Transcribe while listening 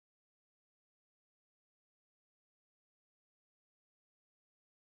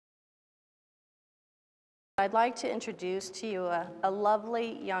I'd like to introduce to you a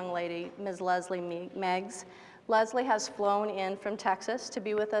lovely young lady, Ms. Leslie Meigs. Leslie has flown in from Texas to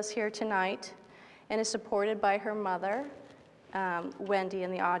be with us here tonight and is supported by her mother, Wendy,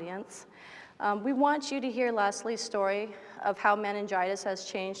 in the audience. We want you to hear Leslie's story of how meningitis has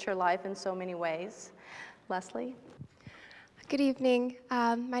changed her life in so many ways. Leslie? Good evening.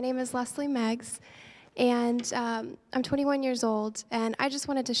 My name is Leslie Meigs, and I'm 21 years old, and I just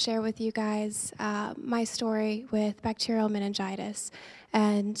wanted to share with you guys my story with bacterial meningitis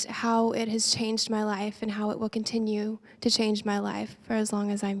and how it has changed my life and how it will continue to change my life for as long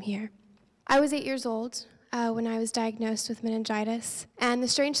as I'm here. I was 8 years old when I was diagnosed with meningitis, and the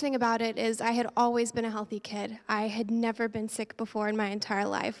strange thing about it is I had always been a healthy kid. I had never been sick before in my entire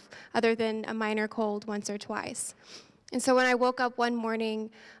life, other than a minor cold once or twice. And so when I woke up one morning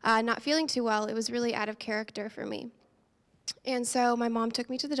not feeling too well, it was really out of character for me. And so my mom took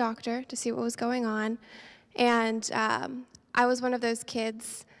me to the doctor to see what was going on, and I was one of those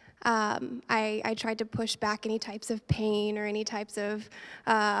kids. I tried to push back any types of pain or any types of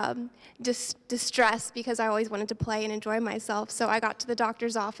distress because I always wanted to play and enjoy myself. So I got to the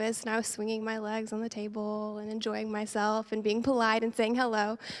doctor's office and I was swinging my legs on the table and enjoying myself and being polite and saying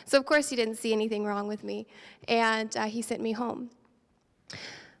hello. So of course he didn't see anything wrong with me, and he sent me home.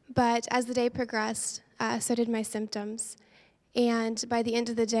 But as the day progressed, so did my symptoms. And by the end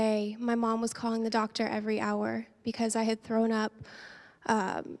of the day, my mom was calling the doctor every hour because I had thrown up.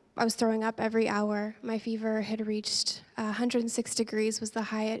 I was throwing up every hour. My fever had reached 106 degrees was the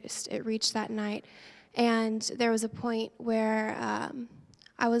highest it reached that night. And there was a point where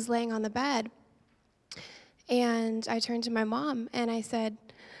I was laying on the bed, and I turned to my mom and I said,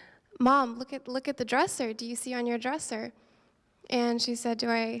 "Mom, look at the dresser. Do you see on your dresser?" And she said, "Do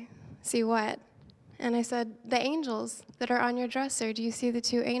I see what?" And I said, "The angels that are on your dresser. Do you see the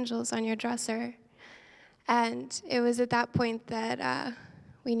two angels on your dresser?" And it was at that point that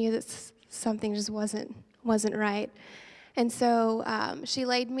we knew that something just wasn't right. And so she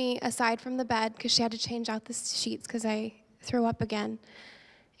laid me aside from the bed because she had to change out the sheets because I threw up again.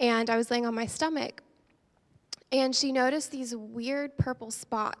 And I was laying on my stomach. And she noticed these weird purple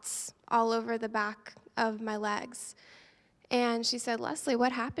spots all over the back of my legs. And she said, "Leslie,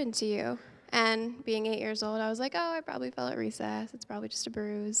 what happened to you?" And being 8 years old, I was like, "Oh, I probably fell at recess. It's probably just a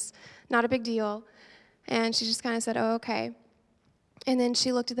bruise. Not a big deal." And she just kind of said, "Oh, okay." And then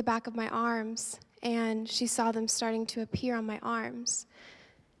she looked at the back of my arms, and she saw them starting to appear on my arms.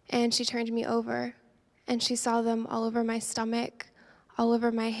 And she turned me over, and she saw them all over my stomach, all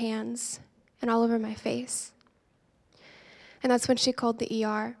over my hands, and all over my face. And that's when she called the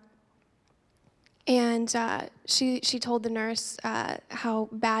ER. And she told the nurse how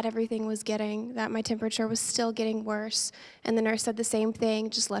bad everything was getting, that my temperature was still getting worse. And the nurse said the same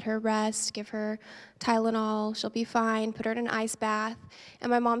thing, just let her rest, give her Tylenol, she'll be fine, put her in an ice bath. And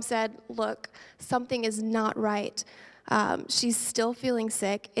my mom said, "Look, something is not right. She's still feeling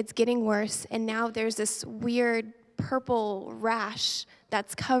sick, it's getting worse, and now there's this weird purple rash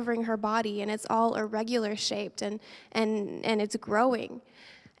that's covering her body, and it's all irregular shaped, and it's growing."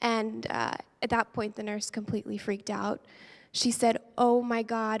 And at that point, the nurse completely freaked out. She said, oh my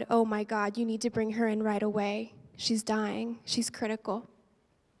God, you need to bring her in right away. She's dying. She's critical."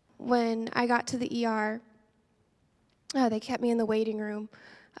 When I got to the ER, they kept me in the waiting room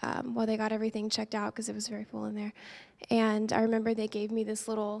while they got everything checked out because it was very full in there. And I remember they gave me this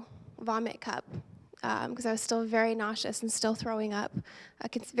little vomit cup because I was still very nauseous and still throwing up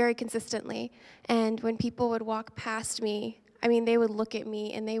very consistently. And when people would walk past me, I mean, they would look at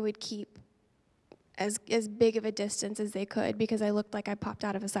me and they would keep as big of a distance as they could because I looked like I popped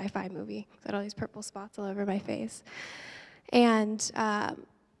out of a sci-fi movie. I had all these purple spots all over my face. And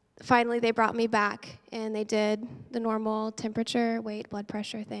finally, they brought me back, and they did the normal temperature, weight, blood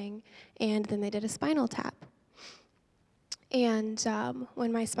pressure thing, and then they did a spinal tap. And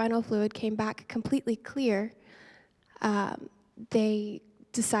when my spinal fluid came back completely clear, they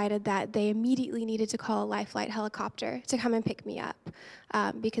decided that they immediately needed to call a life flight helicopter to come and pick me up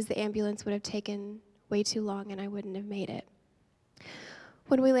because the ambulance would have taken way too long and I wouldn't have made it.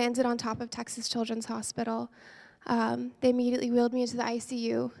 When we landed on top of Texas Children's Hospital, they immediately wheeled me into the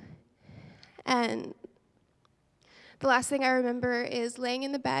ICU, and the last thing I remember is laying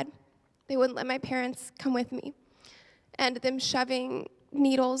in the bed. They wouldn't let my parents come with me, and them shoving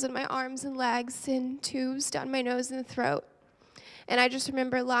needles in my arms and legs and tubes down my nose and throat. And I just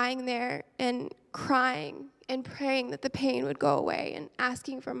remember lying there and crying and praying that the pain would go away and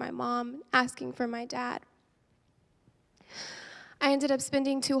asking for my mom, asking for my dad. I ended up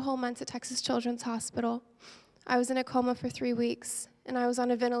spending 2 whole months at Texas Children's Hospital. I was in a coma for 3 weeks, and I was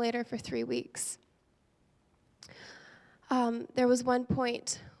on a ventilator for 3 weeks. There was one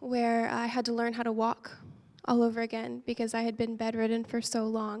point where I had to learn how to walk all over again because I had been bedridden for so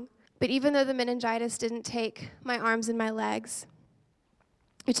long. But even though the meningitis didn't take my arms and my legs,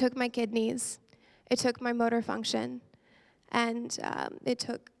 it took my kidneys, it took my motor function, and it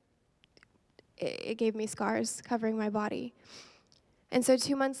gave me scars covering my body. And so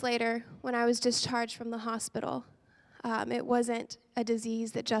 2 months later, when I was discharged from the hospital, it wasn't a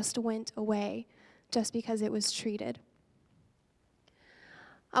disease that just went away just because it was treated.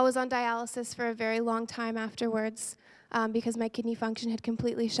 I was on dialysis for a very long time afterwards because my kidney function had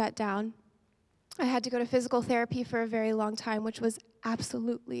completely shut down. I had to go to physical therapy for a very long time, which was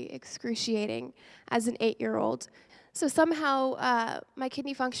absolutely excruciating as an 8-year-old. So somehow my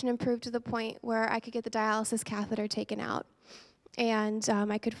kidney function improved to the point where I could get the dialysis catheter taken out and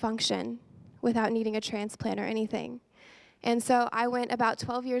I could function without needing a transplant or anything. And so I went about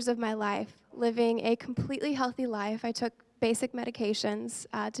 12 years of my life living a completely healthy life. I took basic medications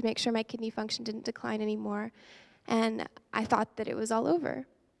to make sure my kidney function didn't decline anymore, and I thought that it was all over.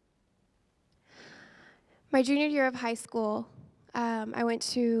 My junior year of high school, I went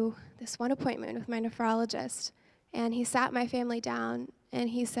to this one appointment with my nephrologist, and he sat my family down and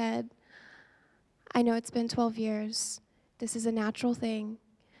he said, "I know it's been 12 years. This is a natural thing,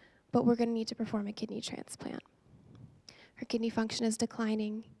 but we're going to need to perform a kidney transplant. Her kidney function is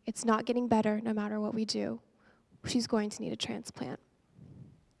declining. It's not getting better no matter what we do. She's going to need a transplant."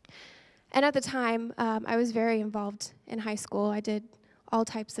 And at the time, I was very involved in high school. I did all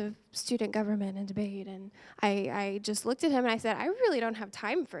types of student government and debate, and I just looked at him and I said, "I really don't have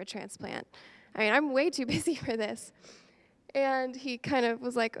time for a transplant. I mean, I'm way too busy for this." And he kind of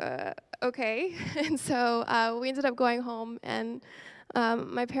was like, okay. And so we ended up going home, and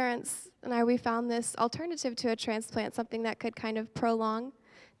my parents and we found this alternative to a transplant, something that could kind of prolong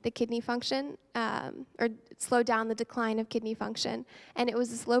the kidney function or slow down the decline of kidney function. And it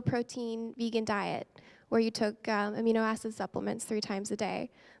was this low-protein vegan diet where you took amino acid supplements 3 times a day.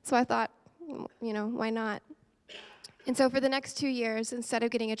 So I thought, why not? And so for the next 2 years, instead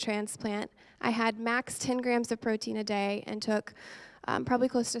of getting a transplant, I had max 10 grams of protein a day and took probably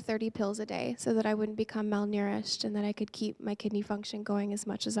close to 30 pills a day so that I wouldn't become malnourished and that I could keep my kidney function going as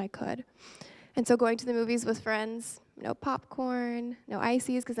much as I could. And so going to the movies with friends, no popcorn, no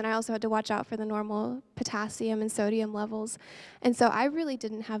ices, because then I also had to watch out for the normal potassium and sodium levels. And so I really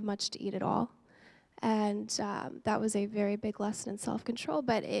didn't have much to eat at all. And that was a very big lesson in self-control,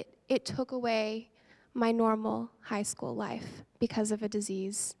 but it took away my normal high school life because of a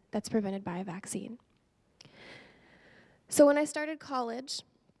disease that's prevented by a vaccine. So when I started college,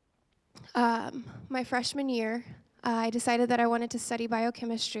 my freshman year, I decided that I wanted to study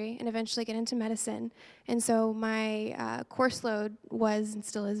biochemistry and eventually get into medicine. And so my course load was and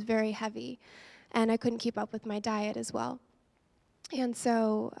still is very heavy, and I couldn't keep up with my diet as well. And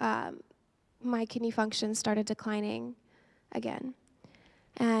so my kidney function started declining again.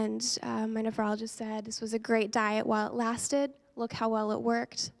 And my nephrologist said this was a great diet while it lasted. Look how well it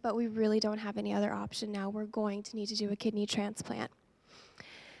worked, but we really don't have any other option now. We're going to need to do a kidney transplant.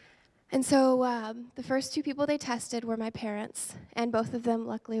 And so the first 2 people they tested were my parents, and both of them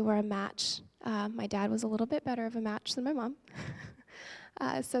luckily were a match. My dad was a little bit better of a match than my mom.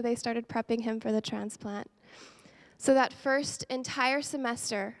 So they started prepping him for the transplant. So that first entire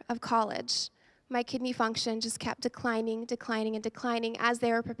semester of college, my kidney function just kept declining as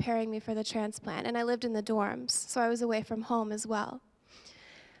they were preparing me for the transplant. And I lived in the dorms, so I was away from home as well.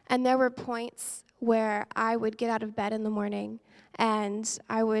 And there were points where I would get out of bed in the morning and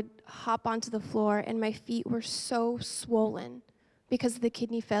I would hop onto the floor and my feet were so swollen because of the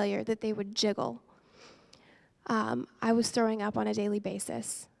kidney failure that they would jiggle. I was throwing up on a daily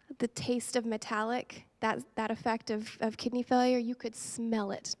basis. The taste of metallic, that effect of kidney failure, you could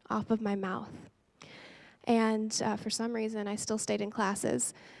smell it off of my mouth. And for some reason, I still stayed in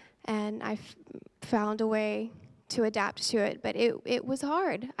classes, and I found a way to adapt to it, but it was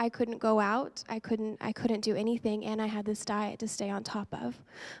hard. I couldn't go out, I couldn't do anything, and I had this diet to stay on top of.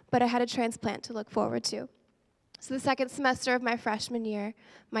 But I had a transplant to look forward to. So the second semester of my freshman year,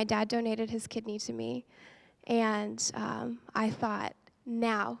 my dad donated his kidney to me, and I thought,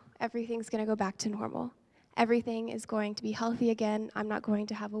 now everything's gonna go back to normal. Everything is going to be healthy again. I'm not going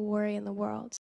to have a worry in the world.